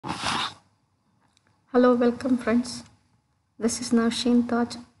Hello, welcome friends. This is Navsheen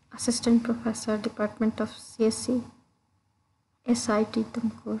Taj, Assistant Professor, Department of CSC, SIT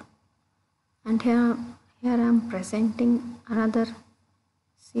Tumkur. And here I am presenting another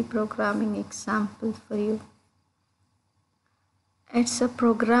C programming example for you. It's a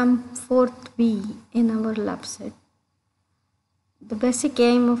program 4th B in our lab set. The basic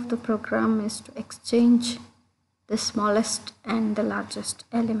aim of the program is to exchange the smallest and the largest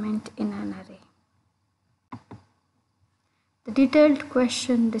element in an array. The detailed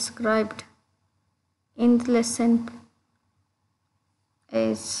question described in the lesson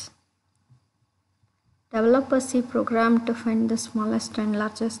is develop a C program to find the smallest and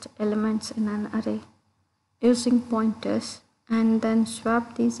largest elements in an array using pointers and then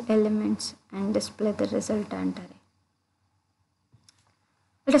swap these elements and display the resultant array.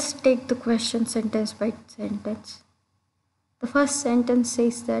 Let us take the question sentence by sentence. The first sentence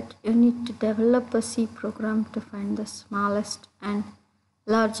says that you need to develop a C program to find the smallest and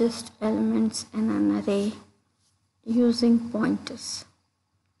largest elements in an array using pointers.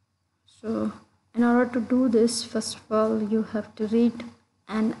 So, in order to do this, first of all, you have to read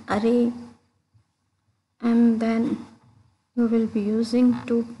an array and then you will be using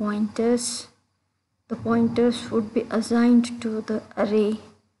two pointers. The pointers would be assigned to the array.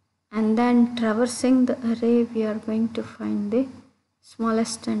 And then traversing the array, we are going to find the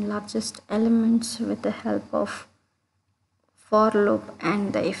smallest and largest elements with the help of for loop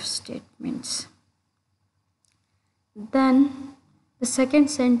and the if statements. Then the second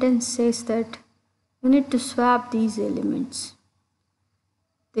sentence says that you need to swap these elements.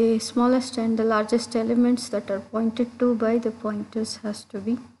 The smallest and the largest elements that are pointed to by the pointers has to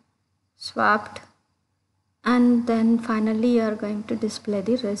be swapped. And then finally you are going to display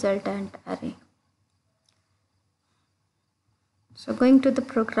the resultant array. So going to the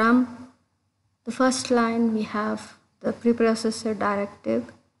program, the first line we have the Preprocessor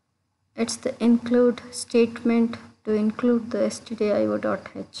Directive. It's the include statement to include the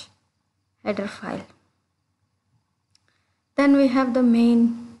stdio.h header file. Then we have the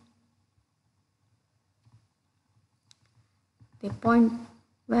main, the point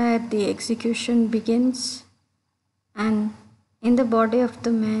where the execution begins. And in the body of the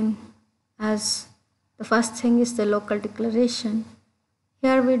main, as the first thing is the local declaration,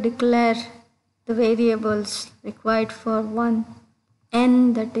 here we declare the variables required for one,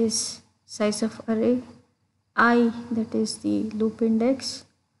 n that is size of array, I that is the loop index,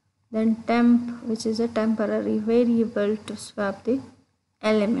 then temp which is a temporary variable to swap the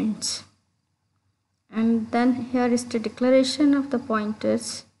elements. And then here is the declaration of the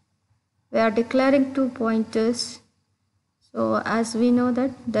pointers. We are declaring two pointers. So as we know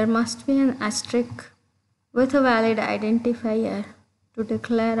that there must be an asterisk with a valid identifier to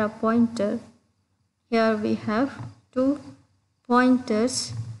declare a pointer. Here we have two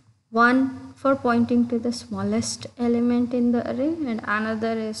pointers, one for pointing to the smallest element in the array and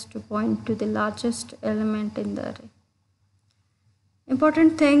another is to point to the largest element in the array.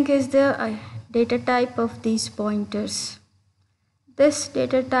 Important thing is the data type of these pointers. This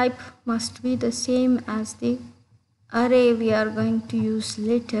data type must be the same as the array we are going to use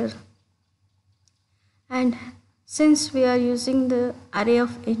later. And since we are using the array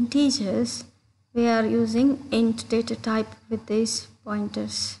of integers, we are using int data type with these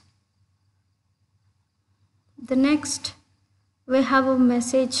pointers. The next, we have a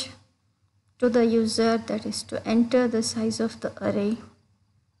message to the user, that is to enter the size of the array.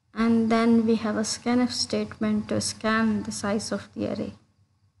 And then we have a scanf statement to scan the size of the array.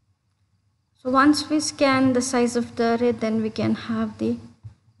 So once we scan the size of the array, then we can have the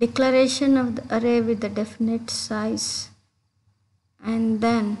declaration of the array with the definite size. And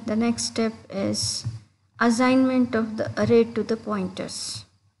then the next step is assignment of the array to the pointers.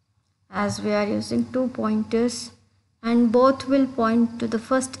 As we are using two pointers and both will point to the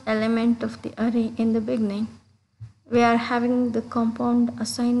first element of the array in the beginning, we are having the compound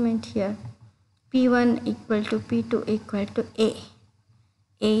assignment here, P1 equal to P2 equal to A.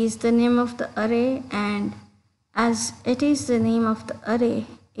 A is the name of the array, and as it is the name of the array,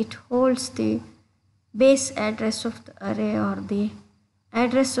 it holds the base address of the array or the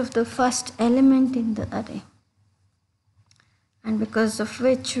address of the first element in the array. And because of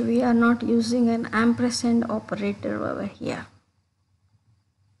which we are not using an ampersand operator over here.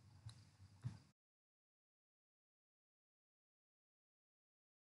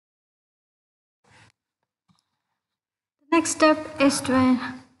 Next step is to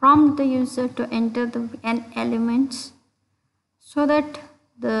prompt the user to enter the n elements so that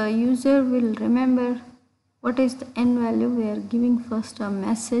the user will remember what is the n value. We are giving first a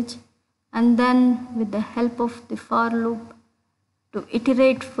message and then with the help of the for loop to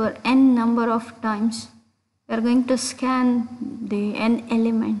iterate for n number of times, we are going to scan the n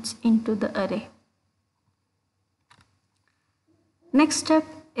elements into the array. Next step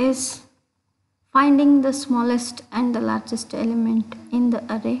is finding the smallest and the largest element in the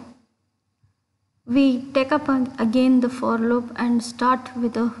array. We take up again the for loop and start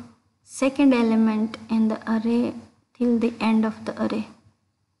with the second element in the array till the end of the array.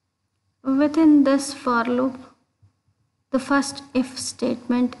 Within this for loop, the first if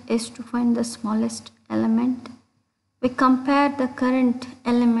statement is to find the smallest element. We compare the current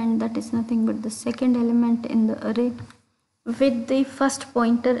element, that is nothing but the second element in the array, with the first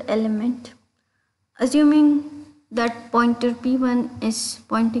pointer element. Assuming that pointer p1 is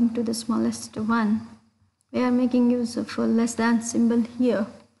pointing to the smallest one, we are making use of a less than symbol here.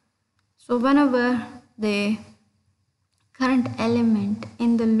 So whenever the current element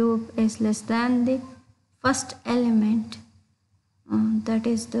in the loop is less than the first element, that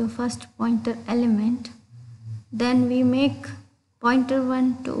is the first pointer element, then we make pointer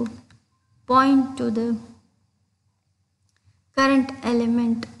 1 to point to the current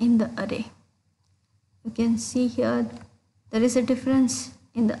element in the array. You can see here there is a difference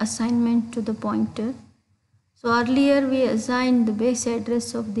in the assignment to the pointer. So earlier we assigned the base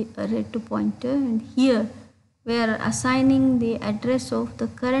address of the array to pointer, and here we are assigning the address of the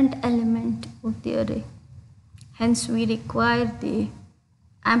current element of the array. Hence we require the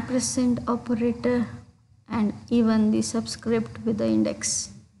ampersand operator and even the subscript with the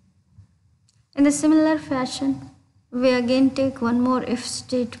index. In a similar fashion, we again take one more if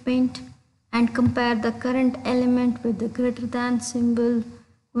statement and compare the current element with the greater than symbol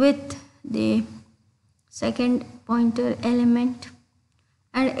with the second pointer element.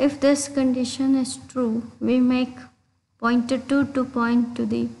 And if this condition is true, we make pointer 2 to point to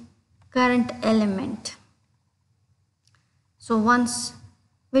the current element. So once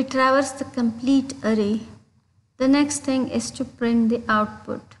we traverse the complete array, the next thing is to print the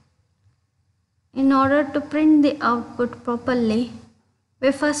output. In order to print the output properly,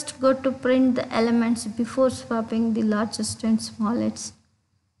 we first go to print the elements before swapping the largest and smallest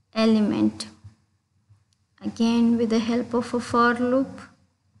element. Again, with the help of a for loop,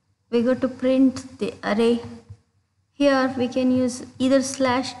 we go to print the array. Here we can use either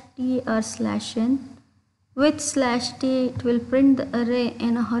 /t or /n. With /t, it will print the array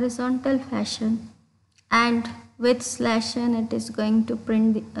in a horizontal fashion, and with /n, it is going to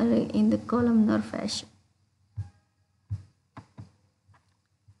print the array in the columnar fashion.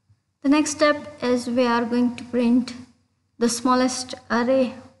 The next step is we are going to print the smallest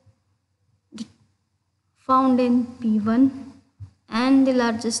array found in P1 and the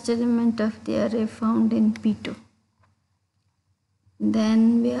largest element of the array found in P2.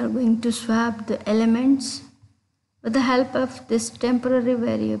 Then we are going to swap the elements with the help of this temporary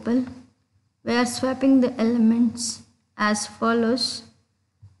variable. We are swapping the elements as follows: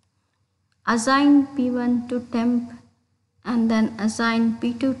 assign P1 to temp and then assign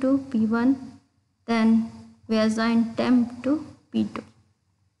P2 to P1, then we assign temp to P2.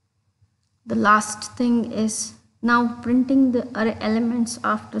 The last thing is now printing the array elements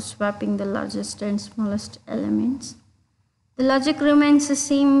after swapping the largest and smallest elements. The logic remains the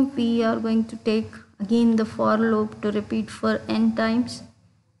same. We are going to take again the for loop to repeat for n times,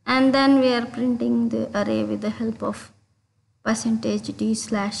 and then we are printing the array with the help of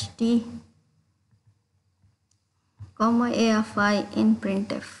 %d/t, comma a of I in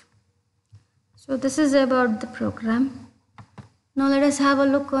printf. So this is about the program. Now let us have a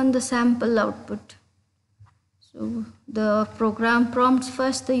look on the sample output. So the program prompts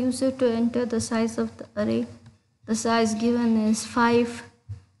first the user to enter the size of the array. The size given is 5,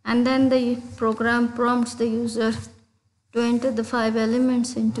 and then the program prompts the user to enter the 5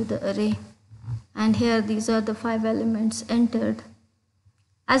 elements into the array. And here these are the 5 elements entered.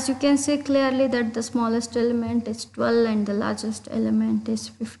 As you can see clearly that the smallest element is 12 and the largest element is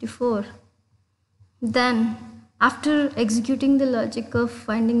 54. Then after executing the logic of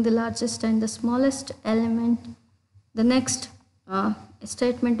finding the largest and the smallest element, the next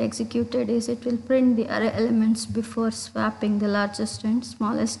statement executed is it will print the array elements before swapping the largest and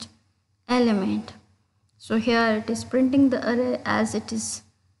smallest element. So here it is printing the array as it is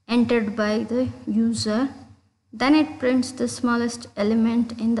entered by the user. Then it prints the smallest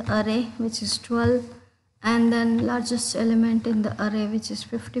element in the array, which is 12, and then largest element in the array, which is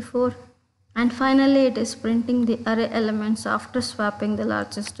 54. And finally it is printing the array elements after swapping the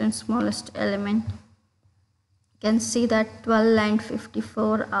largest and smallest element. You can see that 12 and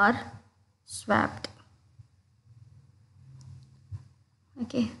 54 are swapped.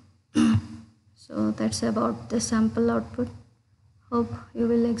 Okay. So that's about the sample output. Hope you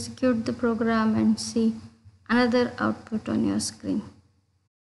will execute the program and see another output on your screen.